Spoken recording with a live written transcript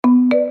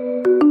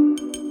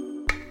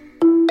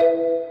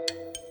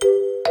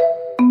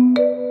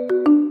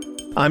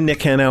I'm Nick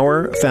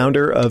Hanauer,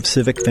 founder of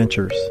Civic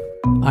Ventures.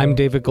 I'm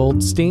David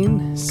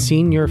Goldstein,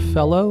 Senior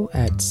Fellow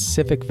at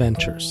Civic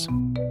Ventures.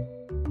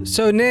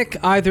 So,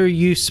 Nick, either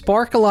you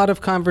spark a lot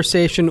of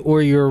conversation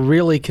or you're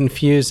really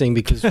confusing,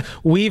 because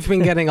we've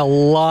been getting a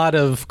lot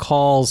of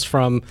calls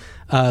from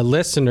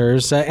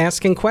listeners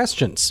asking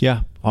questions.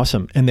 Yeah,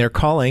 awesome. And they're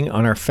calling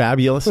on our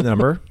fabulous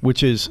number,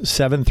 which is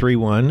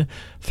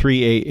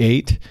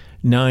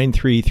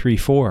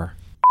 731-388-9334.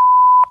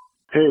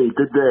 Hey,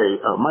 good day.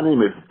 My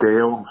name is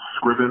Dale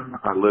Scriven.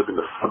 I live in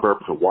the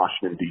suburbs of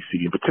Washington,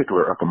 D.C., in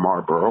particular up in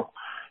Marlboro.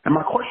 And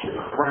my question is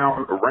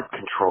around rent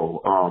control.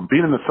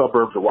 Being in the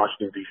suburbs of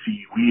Washington,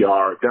 D.C., we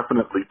are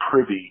definitely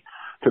privy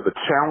to the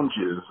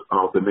challenges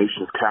of the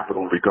nation's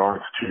capital in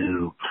regards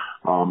to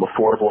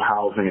affordable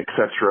housing, et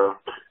cetera.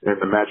 And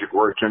the magic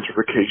word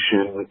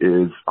gentrification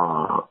is,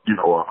 a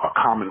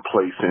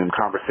commonplace in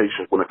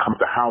conversations when it comes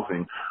to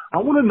housing. I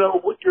want to know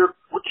what your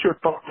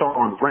thoughts are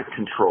on rent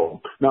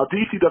control. Now,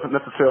 D.C. doesn't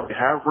necessarily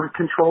have rent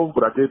control,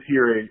 but I did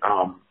hear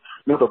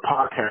another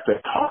podcast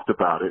that talked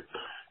about it.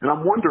 And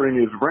I'm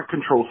wondering, is rent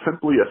control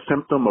simply a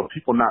symptom of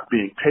people not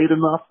being paid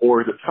enough,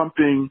 or is it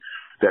something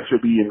that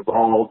should be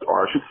involved,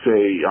 or I should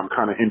say,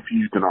 kind of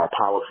infused in our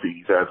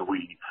policies as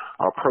we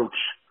approach,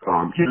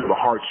 the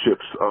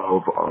hardships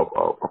of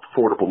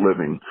affordable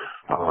living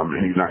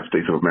in the United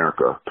States of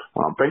America?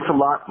 Thanks a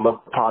lot.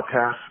 Love the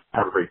podcast.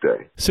 Have a great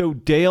day. So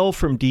Dale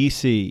from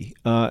D.C.,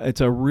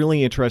 it's a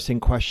really interesting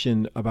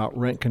question about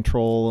rent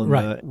control and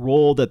the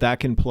role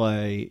that can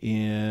play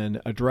in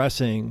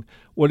addressing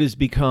what has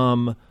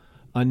become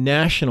a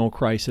national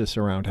crisis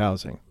around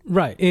housing.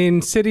 Right.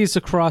 In cities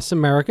across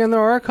America, and there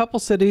are a couple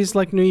cities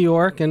like New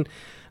York and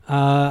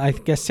I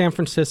guess San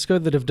Francisco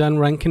that have done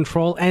rent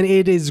control, and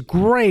it is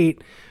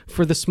great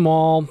for the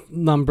small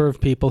number of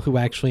people who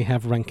actually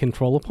have rent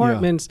control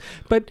apartments. Yeah.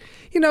 But,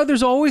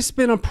 there's always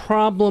been a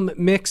problem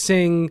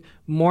mixing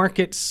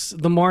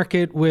the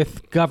market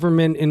with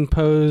government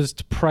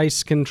imposed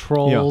price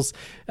controls.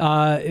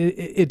 Yeah.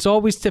 It's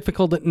always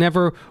difficult. It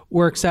never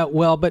works out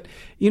well. But,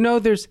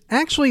 there's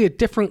actually a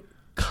different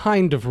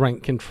kind of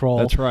rent control.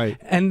 That's right.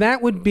 And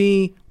that would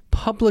be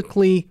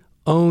publicly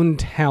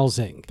owned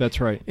housing.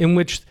 That's right. In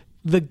which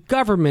the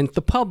government,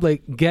 the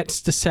public, gets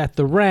to set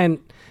the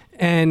rent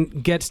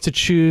and gets to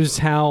choose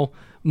how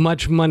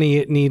much money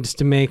it needs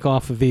to make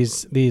off of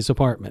these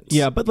apartments.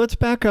 Yeah, but let's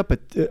back up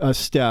a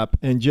step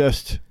and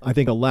just, I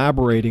think,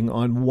 elaborating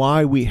on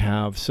why we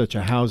have such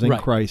a housing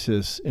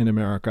crisis in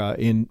America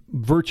in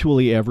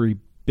virtually every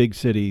big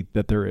city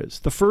that there is.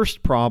 The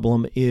first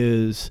problem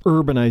is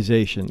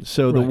urbanization.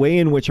 So the way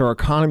in which our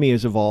economy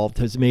has evolved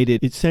has made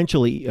it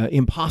essentially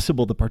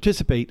impossible to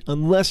participate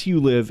unless you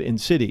live in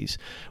cities,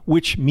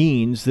 which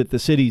means that the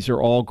cities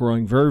are all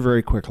growing very,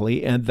 very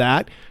quickly, and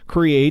that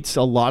creates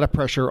a lot of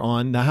pressure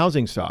on the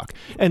housing stock.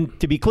 And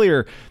to be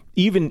clear,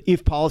 even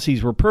if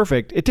policies were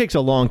perfect, it takes a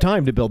long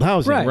time to build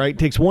housing, right? It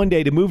takes one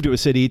day to move to a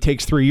city. It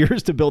takes 3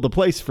 years to build a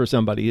place for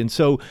somebody. And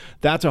so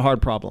that's a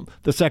hard problem.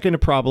 The second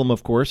problem,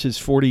 of course, is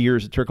 40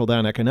 years of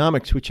trickle-down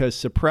economics, which has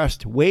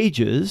suppressed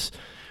wages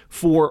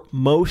for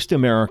most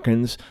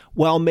Americans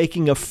while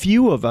making a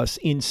few of us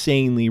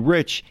insanely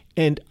rich.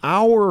 And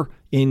our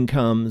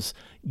incomes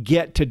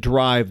get to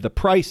drive the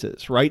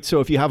prices, right?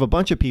 So if you have a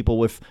bunch of people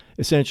with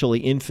essentially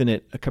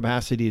infinite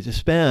capacity to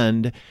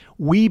spend,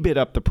 we bid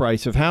up the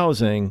price of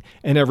housing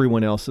and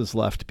everyone else is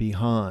left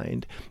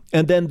behind.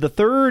 And then the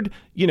third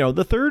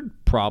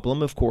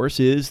problem, of course,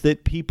 is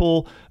that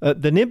people,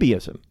 the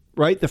NIMBYism,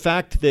 right? The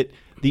fact that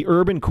the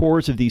urban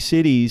cores of these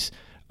cities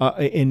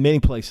in many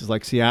places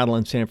like Seattle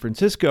and San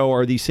Francisco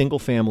are these single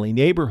family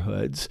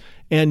neighborhoods,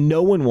 and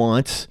no one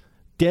wants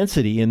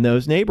density in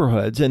those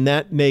neighborhoods, and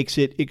that makes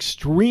it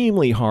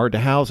extremely hard to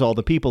house all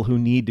the people who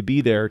need to be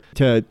there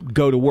to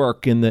go to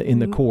work in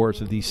the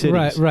cores of these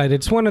cities. Right.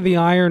 It's one of the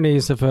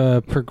ironies of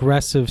a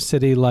progressive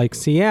city like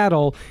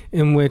Seattle,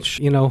 in which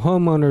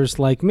homeowners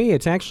like me,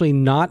 it's actually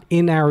not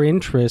in our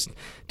interest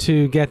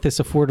to get this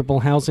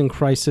affordable housing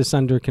crisis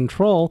under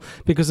control,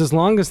 because as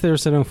long as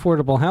there's an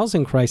affordable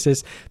housing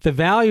crisis, the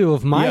value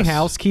of my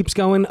house keeps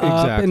going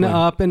up and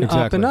up and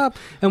up and up,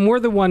 and we're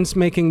the ones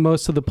making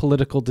most of the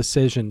political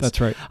decisions. That's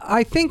right.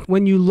 I think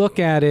when you look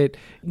at it,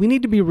 we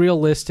need to be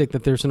realistic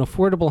that there's an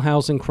affordable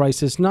housing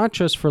crisis, not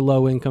just for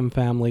low-income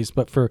families,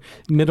 but for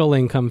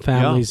middle-income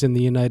families in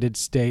the United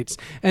States.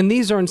 And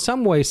these are in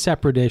some ways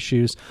separate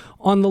issues.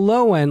 On the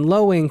low end,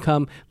 low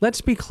income,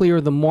 let's be clear,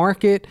 the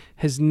market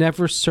has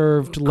never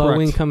served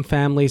low-income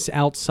families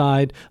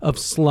outside of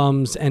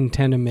slums and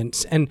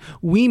tenements. And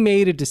we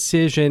made a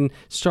decision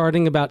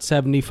starting about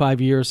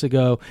 75 years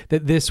ago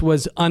that this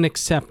was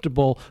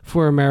unacceptable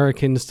for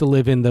Americans to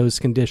live in those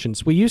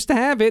conditions. We used to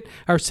have it.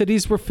 Our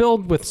cities were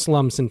filled with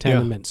slums and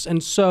tenements.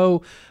 And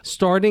so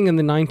starting in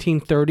the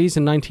 1930s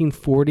and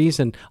 1940s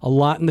and a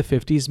lot in the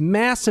 50s,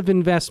 massive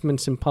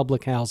investments in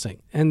public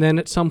housing. And then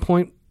at some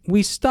point,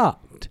 we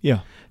stopped. Yeah.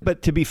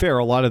 But to be fair,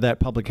 a lot of that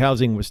public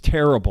housing was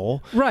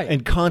terrible. Right.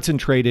 And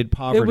concentrated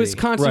poverty. It was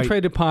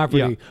concentrated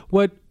poverty.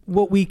 Yeah.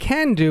 what we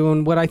can do,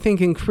 and what I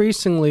think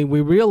increasingly we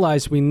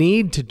realize we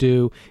need to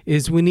do,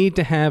 is we need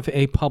to have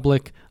a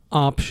public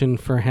option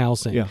for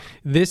housing. Yeah.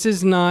 This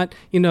is not,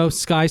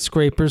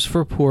 skyscrapers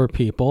for poor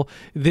people.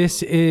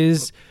 This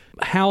is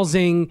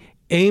housing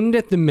aimed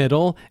at the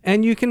middle,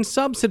 and you can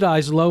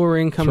subsidize lower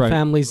income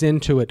families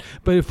into it.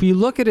 But if you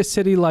look at a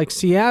city like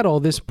Seattle,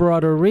 this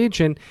broader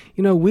region,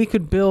 we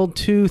could build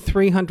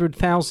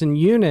 200,000-300,000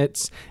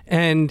 units,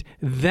 and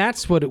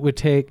that's what it would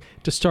take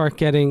to start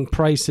getting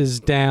prices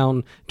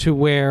down to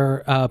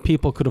where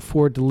people could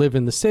afford to live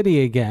in the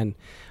city again.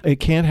 It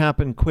can't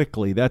happen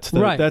quickly. That's the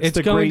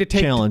great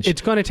challenge.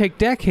 It's going to take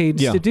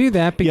decades to do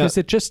that because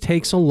it just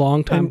takes a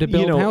long time to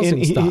build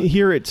housing stock.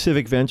 Here at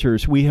Civic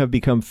Ventures, we have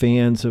become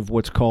fans of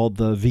what's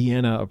called the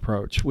Vienna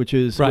approach, which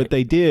is what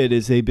they did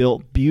is they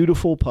built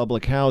beautiful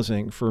public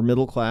housing for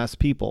middle-class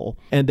people,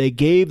 and they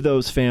gave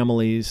those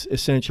families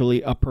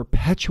essentially a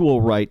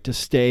perpetual right to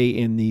stay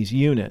in these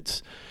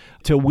units,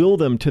 to will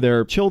them to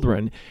their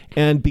children.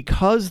 And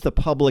because the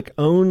public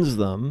owns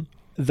them,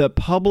 the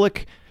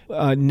public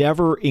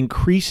never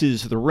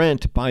increases the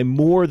rent by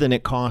more than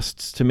it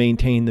costs to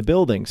maintain the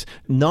buildings,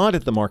 not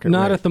at the market rate.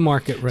 Not at the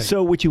market rate.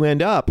 So what you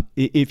end up,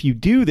 if you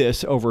do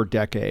this over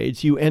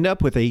decades, you end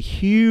up with a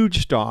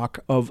huge stock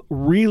of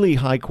really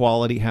high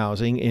quality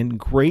housing in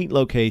great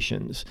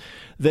locations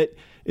that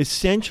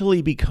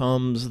essentially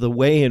becomes the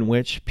way in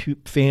which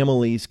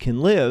families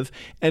can live.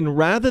 And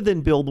rather than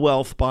build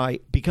wealth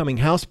by becoming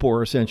house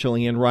poor,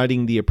 essentially, and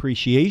riding the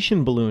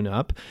appreciation balloon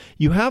up,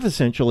 you have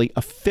essentially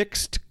a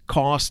fixed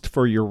cost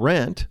for your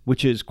rent,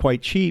 which is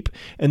quite cheap,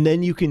 and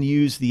then you can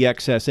use the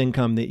excess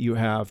income that you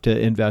have to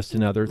invest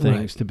in other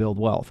things to build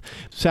wealth.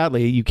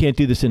 Sadly, you can't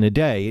do this in a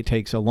day. It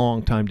takes a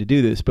long time to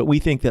do this, but we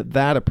think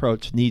that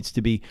approach needs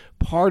to be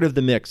part of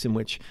the mix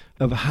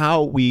of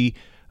how we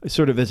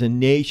sort of as a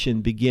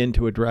nation begin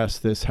to address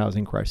this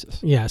housing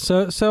crisis. Yeah,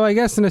 so I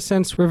guess in a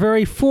sense we're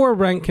very for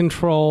rent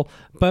control,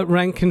 but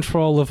rent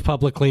control of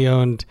publicly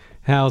owned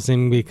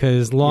housing,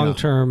 because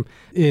long-term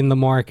in the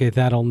market,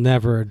 that'll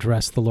never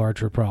address the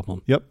larger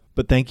problem. Yep,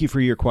 but thank you for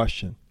your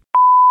question.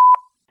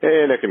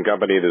 Hey, Nick and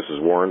company, this is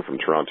Warren from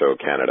Toronto,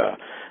 Canada.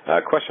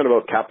 Question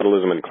about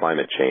capitalism and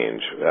climate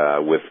change.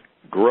 With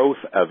growth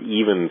of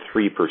even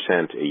 3%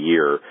 a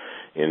year,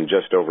 in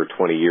just over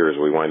 20 years,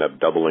 we wind up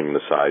doubling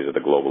the size of the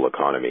global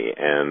economy,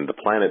 and the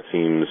planet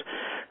seems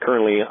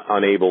currently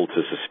unable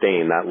to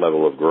sustain that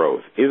level of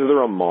growth. Is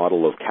there a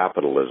model of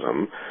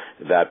capitalism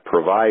that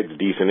provides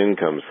decent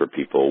incomes for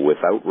people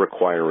without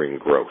requiring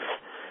growth?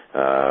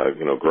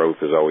 Growth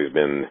has always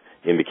been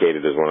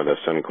indicated as one of the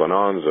sine qua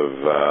non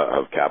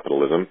of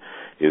capitalism.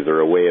 Is there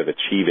a way of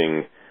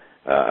achieving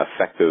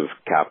effective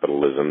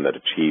capitalism that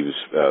achieves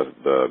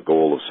the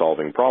goal of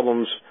solving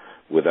problems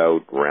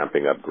without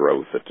ramping up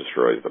growth that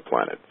destroys the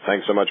planet?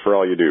 Thanks so much for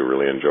all you do.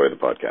 Really enjoy the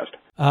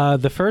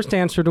podcast. The first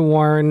answer to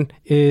Warren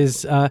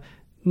is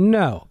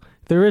no.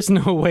 There is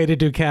no way to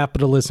do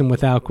capitalism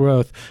without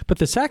growth. But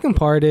the second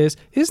part is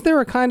there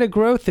a kind of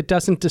growth that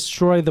doesn't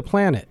destroy the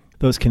planet?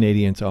 Those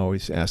Canadians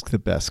always ask the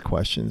best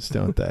questions,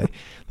 don't they?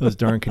 Those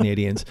darn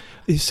Canadians.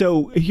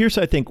 So here's,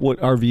 I think,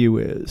 what our view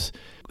is.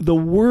 The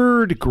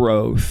word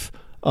growth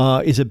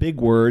is a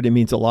big word. It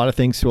means a lot of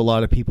things to a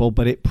lot of people,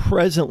 but it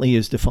presently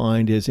is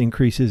defined as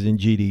increases in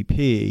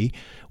GDP,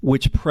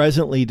 which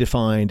presently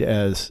defined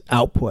as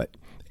output.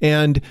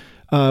 And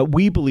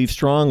we believe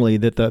strongly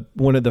that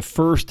one of the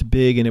first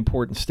big and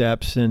important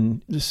steps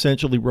in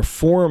essentially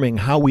reforming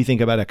how we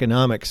think about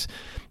economics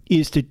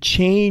is to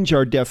change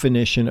our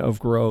definition of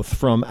growth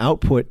from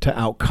output to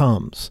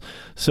outcomes.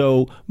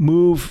 So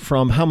move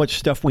from how much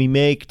stuff we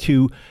make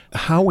to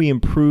how we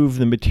improve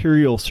the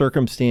material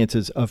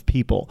circumstances of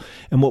people.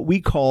 And what we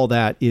call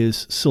that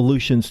is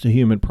solutions to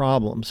human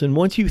problems. And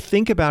once you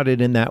think about it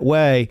in that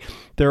way,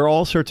 there are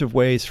all sorts of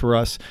ways for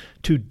us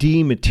to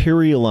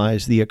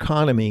dematerialize the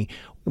economy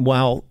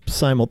while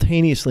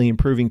simultaneously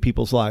improving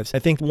people's lives. I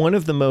think one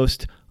of the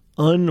most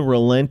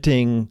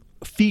unrelenting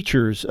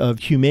features of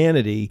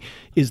humanity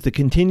is the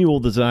continual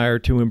desire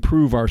to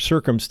improve our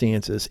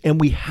circumstances.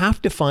 And we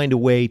have to find a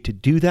way to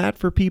do that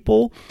for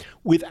people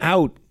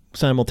without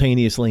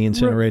simultaneously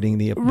incinerating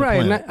the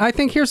planet. And I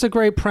think here's a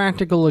great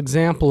practical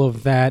example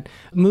of that.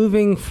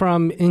 Moving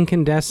from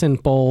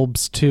incandescent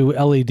bulbs to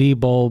LED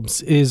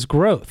bulbs is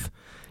growth.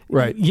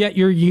 Right. Yet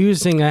you're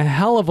using a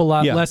hell of a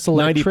lot less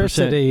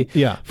electricity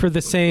for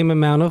the same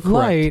amount of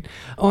light.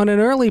 On an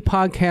early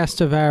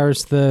podcast of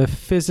ours, the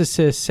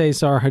physicist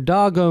Cesar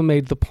Hidalgo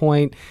made the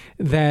point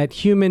that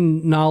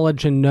human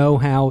knowledge and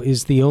know-how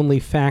is the only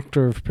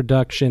factor of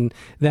production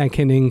that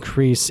can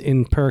increase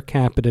in per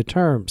capita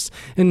terms.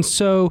 And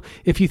so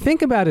if you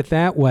think about it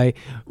that way,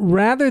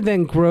 rather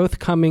than growth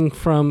coming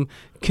from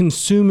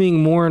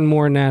consuming more and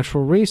more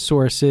natural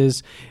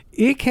resources,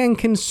 it can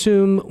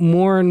consume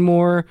more and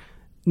more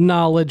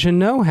knowledge and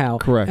know-how.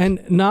 Correct. And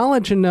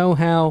knowledge and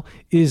know-how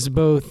is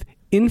both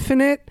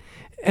infinite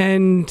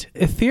and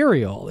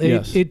ethereal.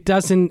 It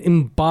doesn't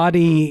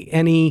embody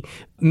any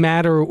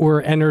matter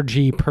or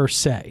energy per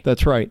se.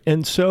 That's right.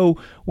 And so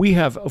we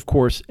have, of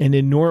course, an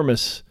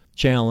enormous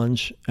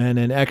challenge and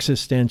an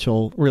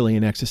existential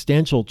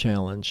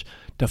challenge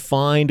to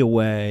find a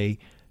way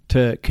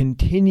to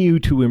continue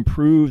to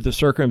improve the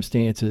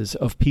circumstances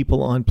of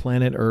people on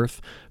planet Earth,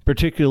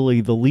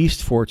 particularly the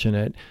least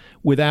fortunate,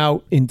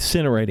 without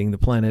incinerating the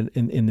planet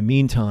in the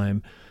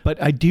meantime.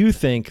 But I do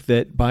think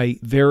that by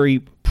very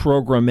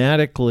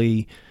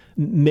programmatically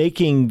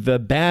making the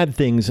bad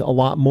things a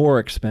lot more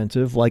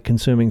expensive, like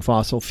consuming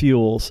fossil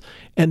fuels,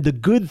 and the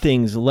good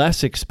things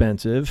less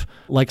expensive,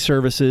 like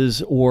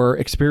services or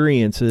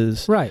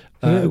experiences. Right.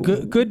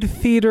 Good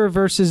theater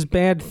versus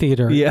bad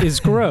theater is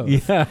growth.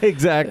 Yeah,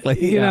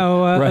 exactly.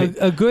 Right.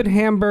 A good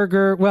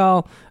hamburger,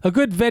 a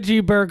good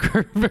veggie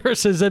burger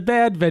versus a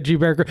bad veggie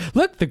burger.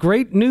 Look, the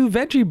great new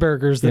veggie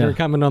burgers that are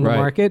coming on the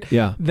market.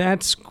 Yeah.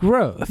 That's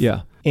growth.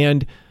 Yeah.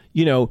 And,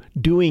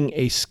 doing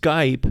a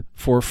Skype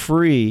for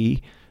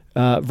free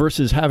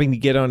versus having to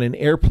get on an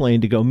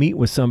airplane to go meet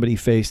with somebody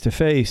face to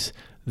face,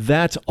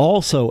 that's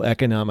also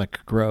economic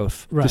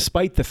growth,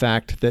 despite the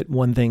fact that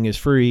one thing is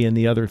free and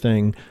the other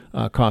thing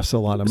costs a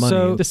lot of money.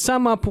 So to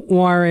sum up,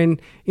 Warren,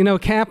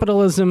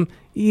 capitalism,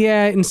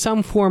 in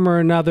some form or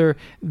another,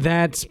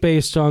 that's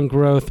based on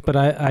growth. But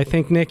I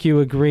think, Nick, you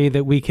agree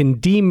that we can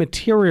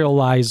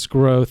dematerialize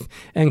growth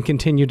and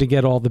continue to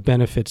get all the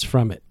benefits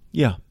from it.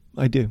 Yeah,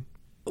 I do.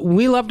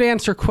 We love to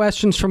answer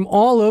questions from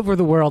all over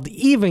the world,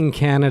 even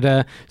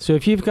Canada. So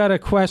if you've got a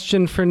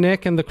question for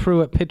Nick and the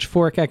crew at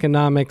Pitchfork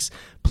Economics,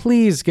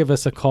 please give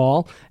us a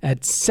call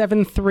at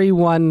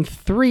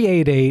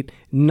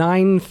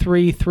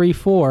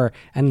 731-388-9334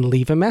 and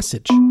leave a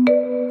message.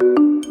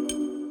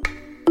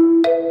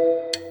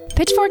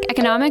 Pitchfork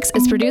Economics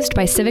is produced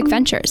by Civic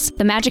Ventures.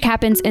 The magic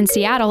happens in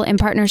Seattle in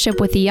partnership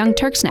with the Young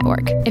Turks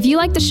Network. If you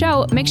like the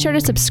show, make sure to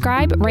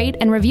subscribe, rate,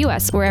 and review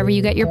us wherever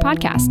you get your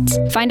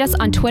podcasts. Find us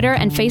on Twitter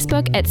and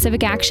Facebook at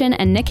Civic Action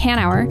and Nick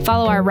Hanauer.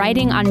 Follow our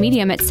writing on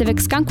Medium at Civic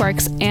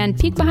Skunkworks, and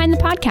peek behind the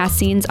podcast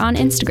scenes on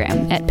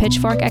Instagram at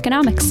Pitchfork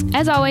Economics.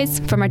 As always,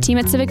 from our team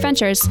at Civic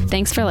Ventures,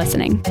 thanks for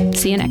listening.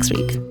 See you next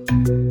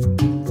week.